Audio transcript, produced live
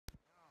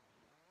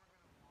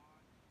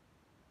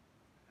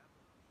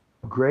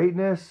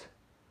greatness,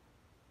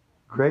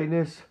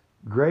 greatness,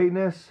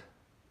 greatness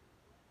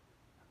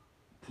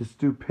to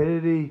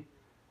stupidity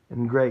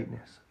and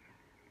greatness.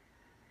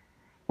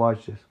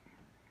 Watch this.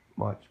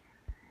 Watch.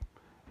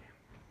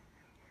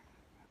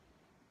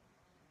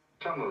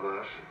 Some of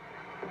us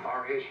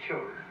are his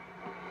children.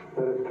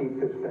 Let us keep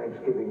this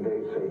Thanksgiving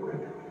Day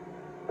sacred.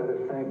 Let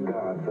us thank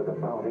God for the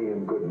bounty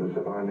and goodness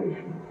of our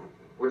nation.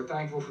 We're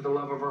thankful for the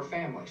love of our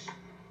families.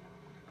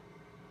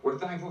 We're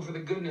thankful for the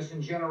goodness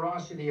and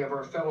generosity of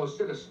our fellow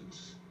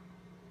citizens.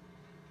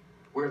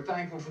 We're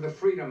thankful for the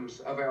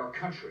freedoms of our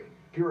country.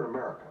 Here in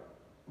America,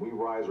 we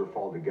rise or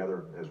fall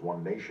together as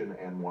one nation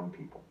and one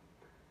people.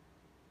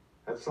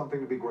 That's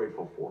something to be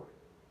grateful for,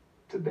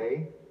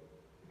 today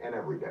and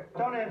every day.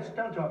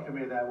 Don't talk to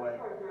me that way.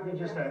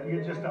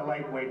 You're just a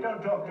lightweight.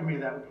 Don't talk to me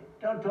that way.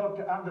 Don't talk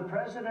to. I'm the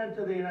president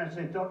of the United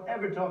States. Don't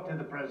ever talk to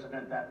the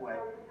president that way.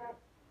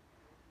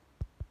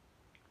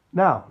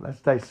 Now let's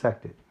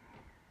dissect it.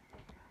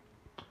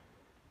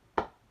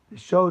 It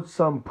showed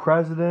some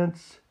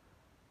presidents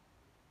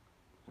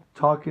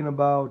talking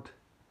about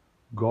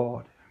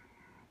God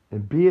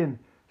and being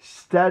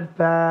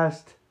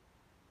steadfast,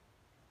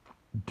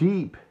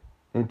 deep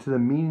into the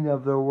meaning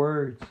of their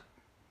words.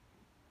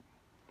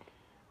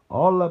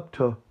 All up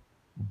to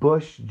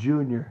Bush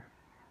Jr.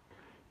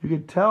 You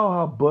can tell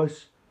how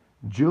Bush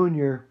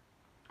Jr.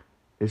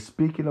 is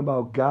speaking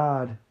about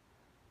God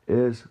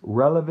is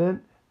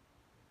relevant,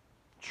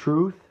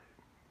 truth,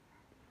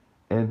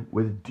 and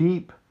with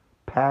deep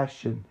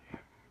passion.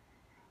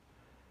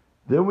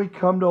 Then we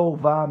come to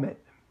Obama,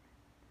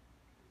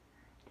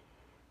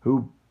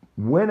 who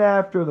went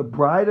after the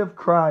bride of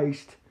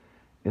Christ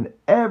in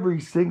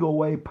every single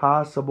way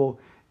possible,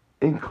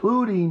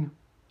 including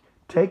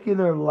taking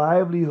their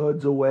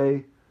livelihoods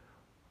away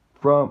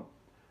from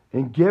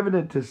and giving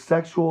it to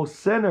sexual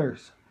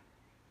sinners.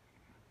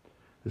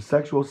 The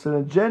sexual sin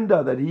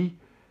agenda that he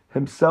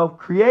himself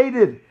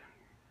created.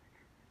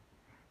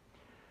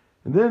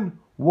 And then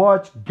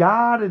watch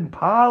God in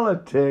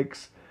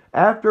politics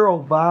after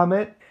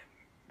Obama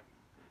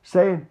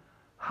saying,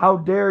 "How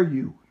dare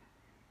you?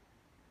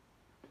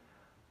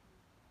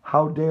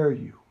 How dare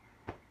you?"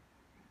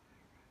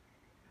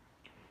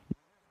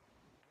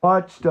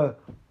 Watch the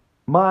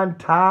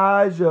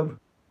montage of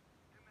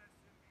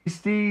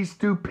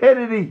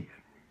stupidity.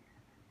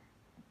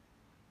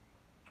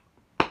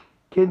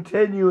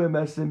 Continue,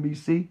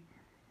 MSNBC.